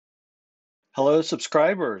Hello,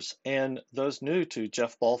 subscribers and those new to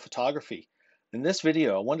Jeff Ball Photography. In this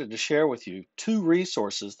video, I wanted to share with you two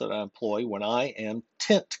resources that I employ when I am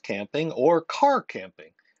tent camping or car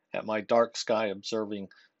camping at my dark sky observing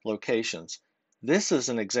locations. This is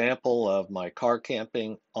an example of my car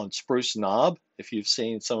camping on Spruce Knob. If you've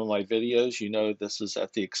seen some of my videos, you know this is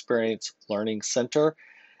at the Experience Learning Center.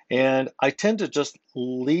 And I tend to just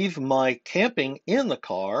leave my camping in the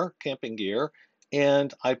car, camping gear,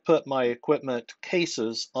 and I put my equipment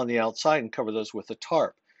cases on the outside and cover those with a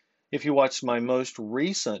tarp. If you watched my most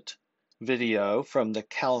recent video from the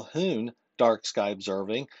Calhoun dark sky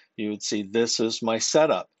observing, you would see this is my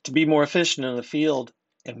setup. To be more efficient in the field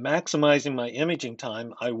and maximizing my imaging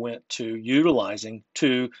time, I went to utilizing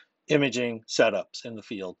two imaging setups in the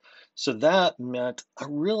field. So that meant I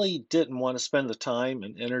really didn't want to spend the time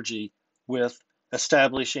and energy with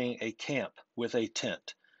establishing a camp with a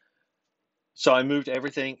tent. So I moved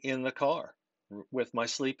everything in the car with my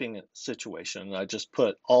sleeping situation. I just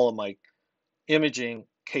put all of my imaging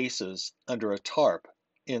cases under a tarp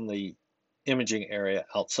in the imaging area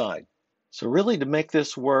outside. So really to make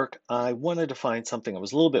this work, I wanted to find something that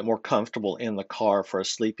was a little bit more comfortable in the car for a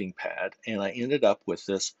sleeping pad, and I ended up with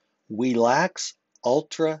this Wellax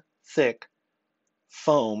Ultrathick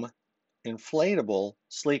foam inflatable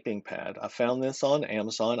sleeping pad. I found this on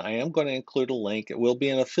Amazon. I am going to include a link. It will be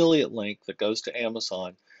an affiliate link that goes to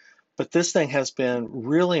Amazon. But this thing has been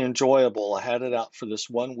really enjoyable. I had it out for this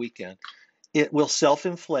one weekend. It will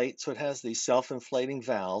self-inflate, so it has these self-inflating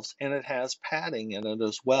valves, and it has padding in it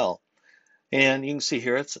as well. And you can see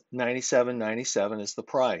here it's $97.97 is the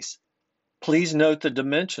price. Please note the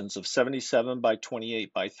dimensions of 77 by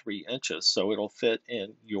 28 by 3 inches, so it'll fit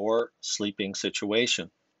in your sleeping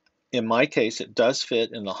situation. In my case, it does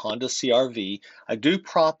fit in the Honda CR-V. I do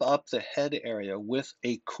prop up the head area with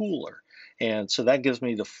a cooler, and so that gives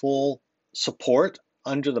me the full support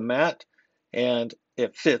under the mat, and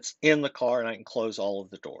it fits in the car, and I can close all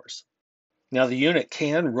of the doors. Now, the unit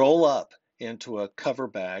can roll up into a cover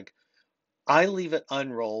bag. I leave it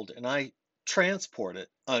unrolled and I transport it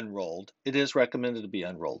unrolled. It is recommended to be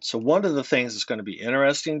unrolled. So one of the things that's going to be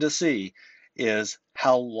interesting to see is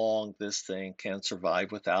how long this thing can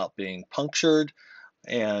survive without being punctured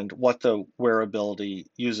and what the wearability,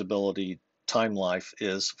 usability, time life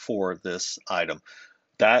is for this item.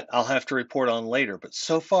 That I'll have to report on later, but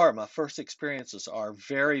so far my first experiences are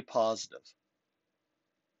very positive.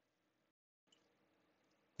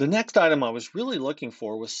 The next item I was really looking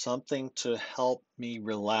for was something to help me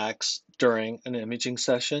relax during an imaging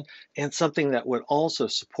session and something that would also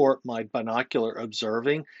support my binocular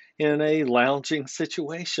observing in a lounging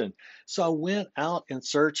situation. So I went out in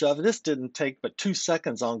search of, this didn't take but 2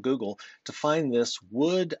 seconds on Google to find this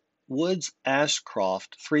Woods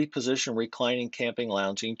Ashcroft 3-position reclining camping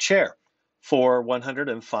lounging chair for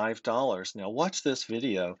 $105. Now watch this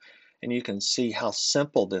video and you can see how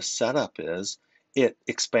simple this setup is. It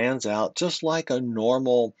expands out just like a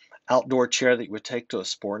normal outdoor chair that you would take to a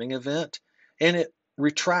sporting event, and it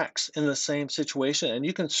retracts in the same situation, and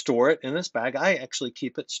you can store it in this bag. I actually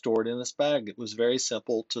keep it stored in this bag. It was very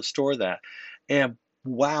simple to store that. And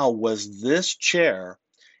wow, was this chair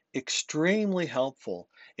extremely helpful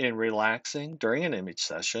in relaxing during an image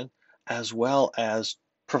session, as well as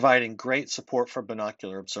providing great support for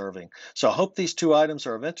binocular observing. So I hope these two items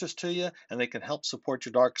are of interest to you and they can help support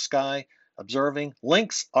your dark sky observing.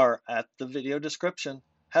 Links are at the video description.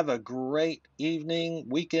 Have a great evening,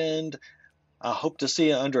 weekend. I hope to see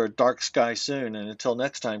you under a dark sky soon. And until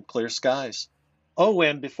next time, clear skies. Oh,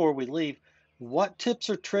 and before we leave, what tips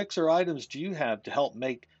or tricks or items do you have to help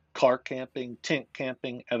make car camping, tent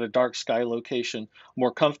camping at a dark sky location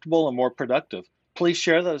more comfortable and more productive? Please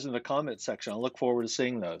share those in the comment section. I look forward to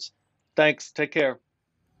seeing those. Thanks. Take care.